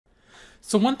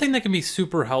So one thing that can be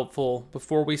super helpful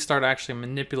before we start actually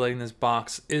manipulating this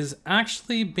box is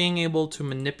actually being able to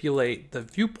manipulate the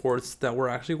viewports that we're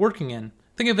actually working in.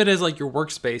 Think of it as like your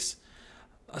workspace.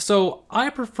 So I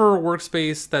prefer a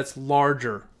workspace that's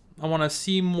larger. I want to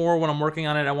see more when I'm working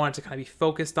on it. I want it to kind of be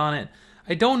focused on it.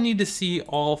 I don't need to see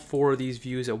all four of these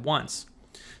views at once.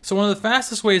 So one of the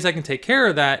fastest ways I can take care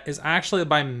of that is actually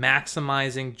by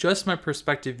maximizing just my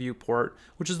perspective viewport,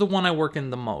 which is the one I work in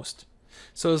the most.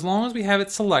 So as long as we have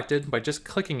it selected by just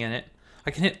clicking in it,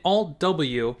 I can hit Alt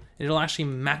W and it'll actually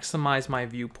maximize my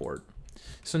viewport.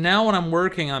 So now when I'm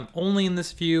working, I'm only in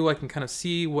this view. I can kind of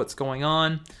see what's going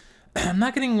on. I'm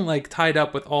not getting like tied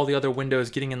up with all the other windows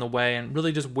getting in the way and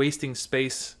really just wasting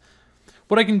space.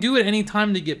 What I can do at any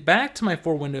time to get back to my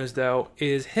four windows though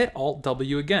is hit Alt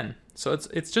W again. So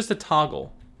it's just a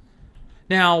toggle.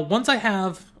 Now, once I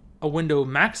have a window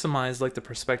maximized like the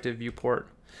perspective viewport,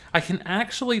 I can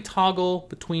actually toggle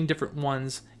between different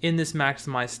ones in this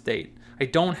maximized state. I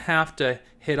don't have to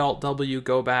hit Alt W,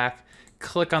 go back,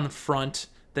 click on the front,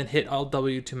 then hit Alt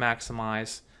W to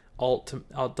maximize, Alt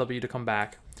W to come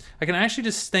back. I can actually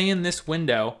just stay in this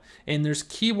window, and there's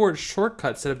keyboard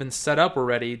shortcuts that have been set up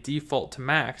already, default to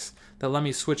max, that let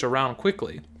me switch around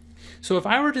quickly. So if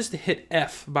I were just to hit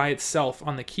F by itself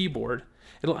on the keyboard,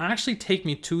 it'll actually take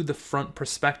me to the front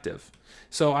perspective.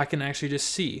 So I can actually just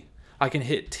see. I can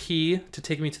hit T to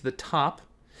take me to the top,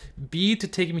 B to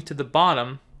take me to the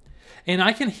bottom, and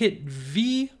I can hit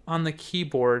V on the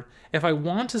keyboard if I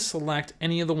want to select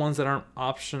any of the ones that aren't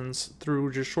options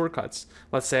through just shortcuts.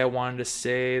 Let's say I wanted to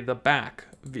say the back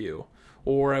view,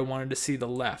 or I wanted to see the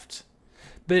left.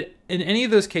 But in any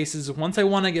of those cases, once I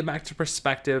want to get back to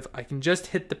perspective, I can just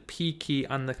hit the P key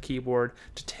on the keyboard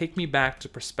to take me back to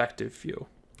perspective view.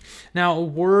 Now, a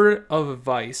word of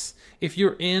advice: if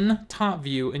you're in top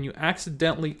view and you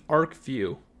accidentally arc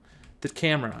view the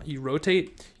camera, you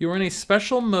rotate, you're in a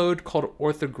special mode called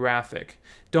orthographic.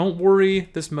 Don't worry,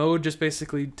 this mode just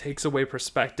basically takes away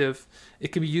perspective. It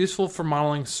can be useful for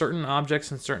modeling certain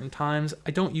objects in certain times. I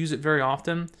don't use it very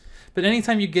often, but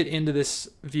anytime you get into this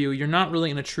view, you're not really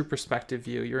in a true perspective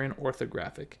view, you're in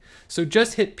orthographic. So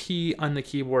just hit P on the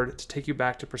keyboard to take you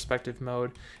back to perspective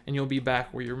mode, and you'll be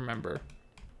back where you remember.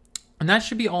 And that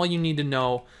should be all you need to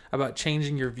know about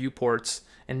changing your viewports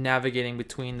and navigating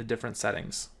between the different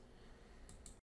settings.